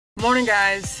Morning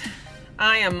guys,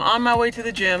 I am on my way to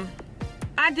the gym.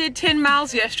 I did 10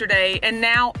 miles yesterday and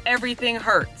now everything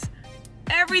hurts.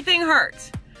 Everything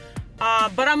hurts.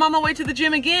 But I'm on my way to the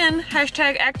gym again,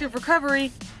 hashtag active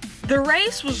recovery. The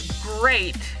race was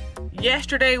great.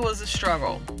 Yesterday was a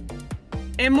struggle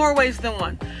in more ways than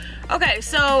one. Okay,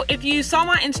 so if you saw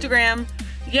my Instagram,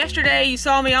 yesterday you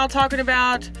saw me all talking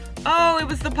about, oh, it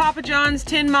was the Papa John's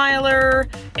 10 miler,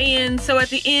 and so at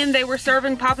the end they were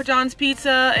serving Papa John's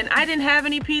pizza, and I didn't have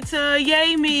any pizza,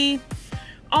 yay me,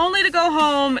 only to go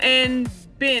home and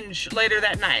binge later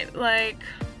that night. Like,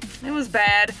 it was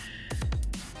bad.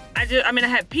 I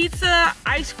had pizza,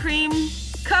 ice cream,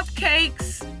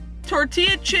 cupcakes,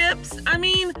 tortilla chips. I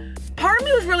mean, part of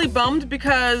me was really bummed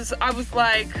because I was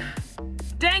like,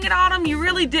 dang it, Autumn, you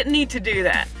really didn't need to do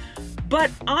that. But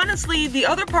honestly, the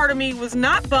other part of me was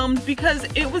not bummed because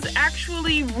it was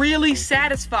actually really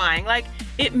satisfying. Like,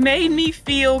 it made me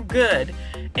feel good.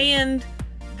 And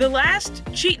the last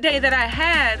cheat day that I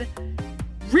had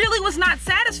really was not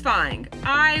satisfying.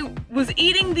 I was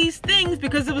eating these things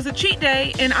because it was a cheat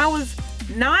day and I was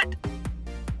not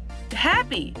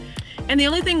happy. And the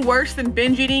only thing worse than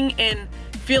binge eating and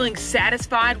feeling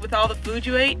satisfied with all the food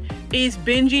you ate is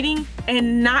binge eating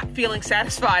and not feeling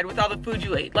satisfied with all the food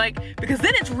you ate. Like, because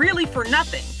then it's really for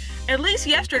nothing. At least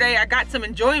yesterday I got some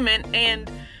enjoyment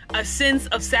and a sense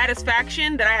of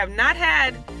satisfaction that I have not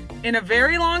had in a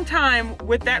very long time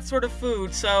with that sort of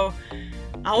food. So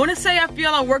I want to say I feel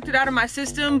I worked it out of my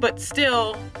system, but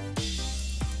still,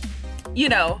 you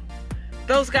know,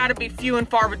 those gotta be few and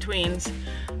far betweens.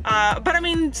 But I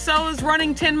mean, so is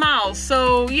running 10 miles.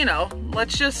 So, you know,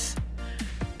 let's just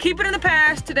keep it in the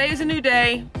past. Today is a new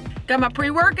day. Got my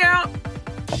pre-workout.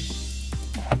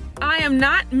 I am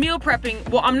not meal prepping.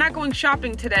 Well, I'm not going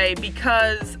shopping today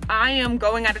because I am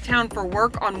going out of town for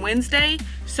work on Wednesday.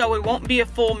 So it won't be a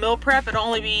full meal prep. It'll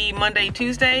only be Monday,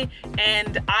 Tuesday.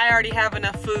 And I already have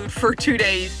enough food for 2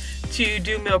 days to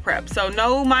do meal prep. So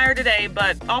no Meyer today,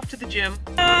 but off to the gym.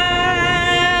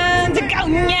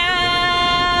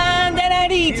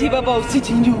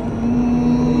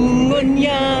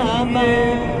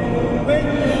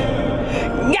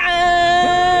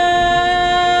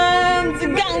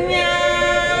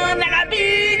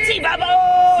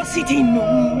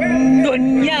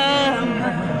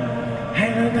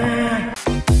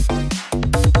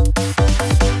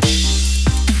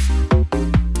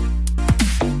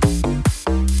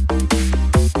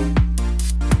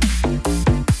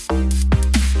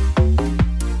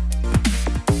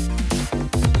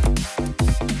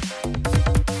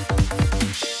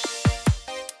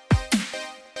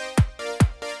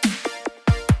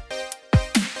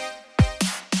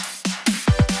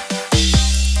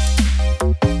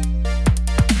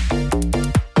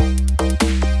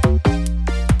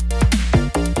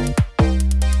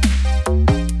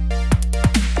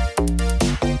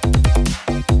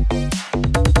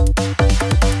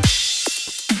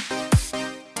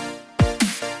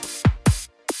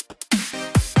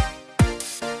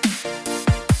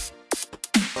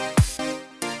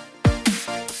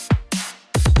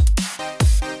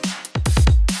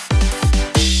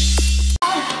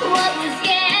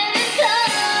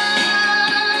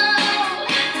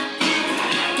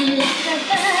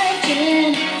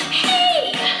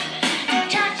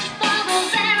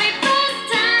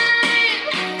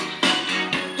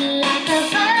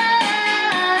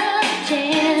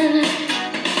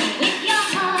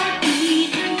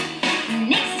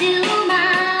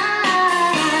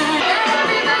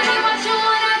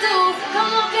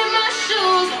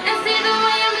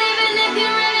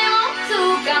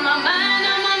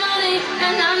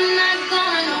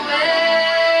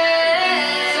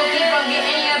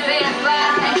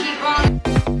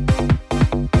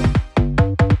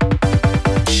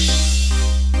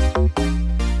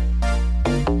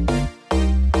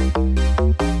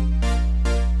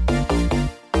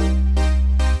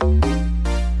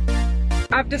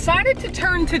 I've decided to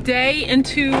turn today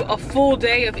into a full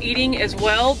day of eating as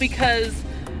well because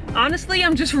honestly,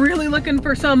 I'm just really looking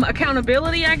for some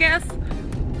accountability, I guess.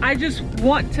 I just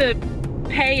want to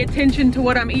pay attention to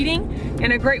what I'm eating,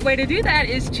 and a great way to do that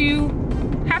is to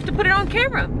have to put it on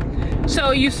camera.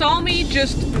 So you saw me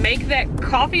just make that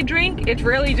coffee drink. It's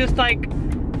really just like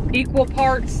equal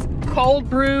parts cold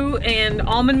brew and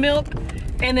almond milk,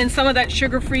 and then some of that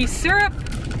sugar-free syrup.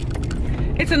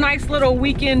 It's a nice little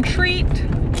weekend treat.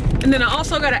 And then I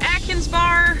also got an Adkins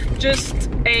bar, just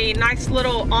a nice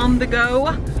little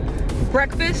on-the-go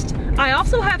breakfast. I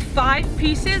also have 5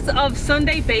 pieces of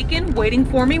Sunday bacon waiting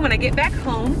for me when I get back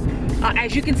home.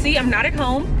 As you can see, I'm not at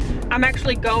home. I'm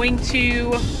actually going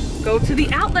to go to the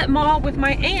outlet mall with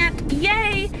my aunt,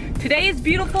 yay, Today is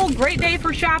beautiful, great day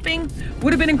for shopping.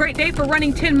 Would have been a great day for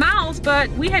running 10 miles, but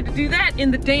we had to do that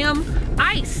in the damn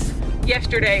ice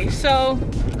yesterday, so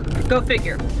go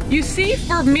figure. You see,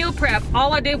 for meal prep,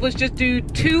 all I did was just do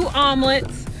 2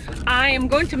 omelets. I am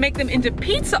going to make them into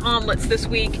pizza omelets this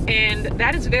week, and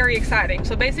that is very exciting.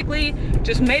 So basically,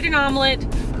 just made an omelet,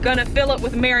 gonna fill it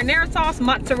with marinara sauce,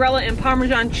 mozzarella and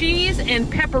Parmesan cheese, and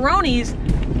pepperonis,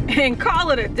 and call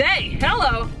it a day.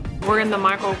 Hello. We're in the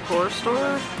Michael Kors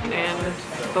store, and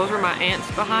those are my aunts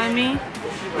behind me.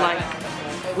 Like,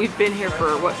 we've been here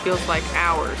for what feels like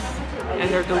hours, and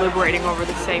they're deliberating over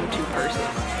the same 2 purses.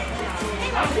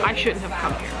 I shouldn't have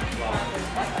come here.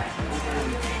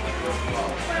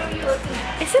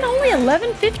 Is it only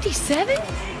 11:57?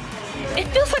 It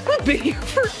feels like we've been here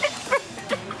forever.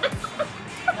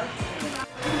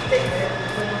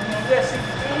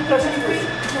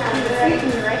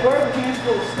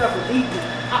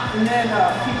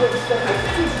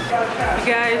 You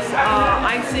guys,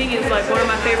 icing is like one of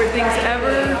my favorite things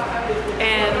ever,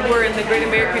 and we're in the Great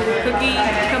American Cookie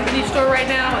Company store right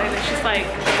now, and it's just like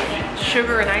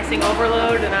sugar and icing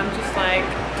overload, and I'm just like,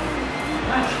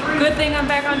 good thing I'm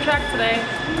back on track today.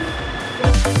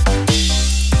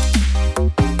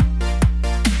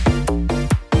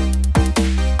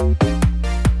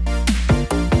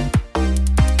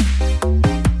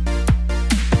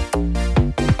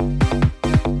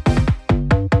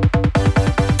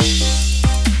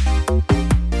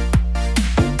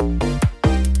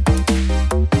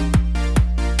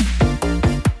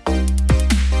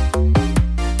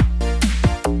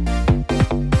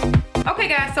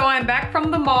 So I'm back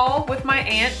from the mall with my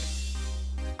aunt.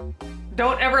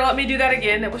 Don't ever let me do that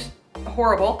again. It was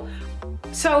horrible.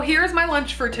 So here's my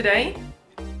lunch for today.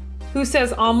 Who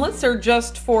says omelets are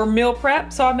just for meal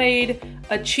prep? So I made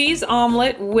a cheese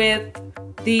omelet with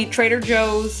the Trader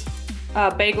Joe's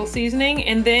bagel seasoning,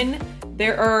 and then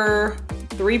there are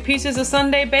 3 pieces of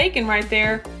Sunday bacon right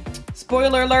there.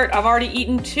 Spoiler alert, I've already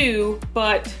eaten 2,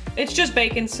 but it's just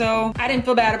bacon, so I didn't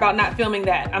feel bad about not filming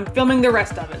that. I'm filming the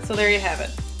rest of it, so there you have it.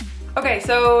 Okay,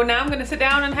 so now I'm gonna sit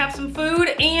down and have some food,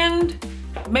 and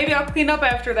maybe I'll clean up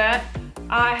after that.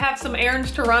 I have some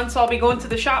errands to run, so I'll be going to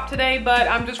the shop today, but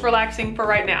I'm just relaxing for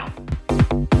right now.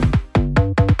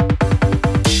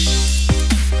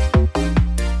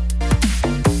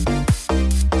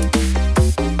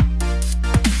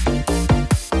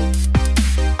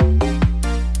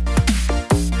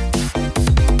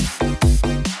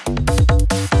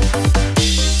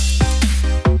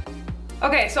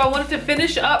 Okay, so I wanted to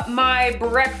finish up my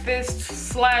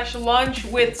breakfast/lunch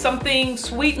with something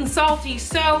sweet and salty.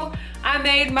 So I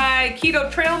made my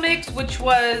keto trail mix, which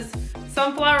was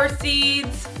sunflower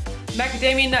seeds,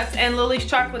 macadamia nuts, and Lily's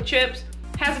chocolate chips.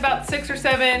 Has about 6 or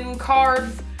 7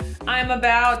 carbs. I'm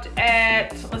about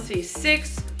at, let's see,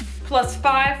 6 plus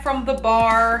 5 from the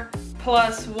bar,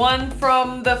 plus 1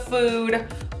 from the food.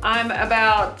 I'm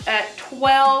about at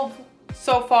 12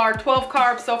 so far, 12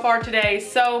 carbs so far today.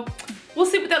 So we'll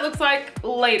see what that looks like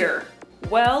later.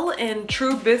 Well, in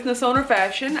true business owner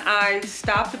fashion, I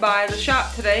stopped by the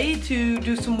shop today to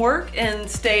do some work and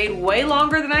stayed way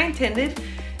longer than I intended,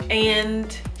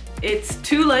 and it's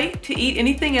too late to eat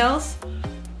anything else.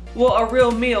 Well, a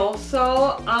real meal.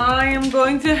 So I am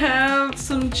going to have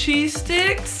some cheese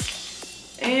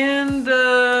sticks and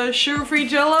sugar-free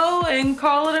Jell-O and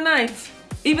call it a night.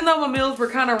 Even though my meals were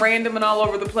kind of random and all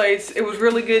over the place, it was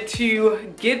really good to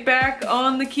get back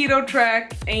on the keto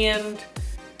track and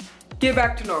get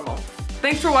back to normal.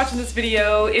 Thanks for watching this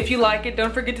video. If you like it,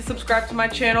 don't forget to subscribe to my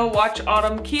channel, Watch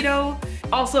Autumn Keto.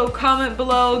 Also, comment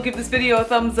below, give this video a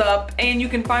thumbs up, and you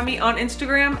can find me on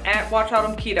Instagram at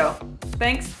watchautumnketo.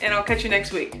 Thanks, and I'll catch you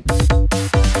next week.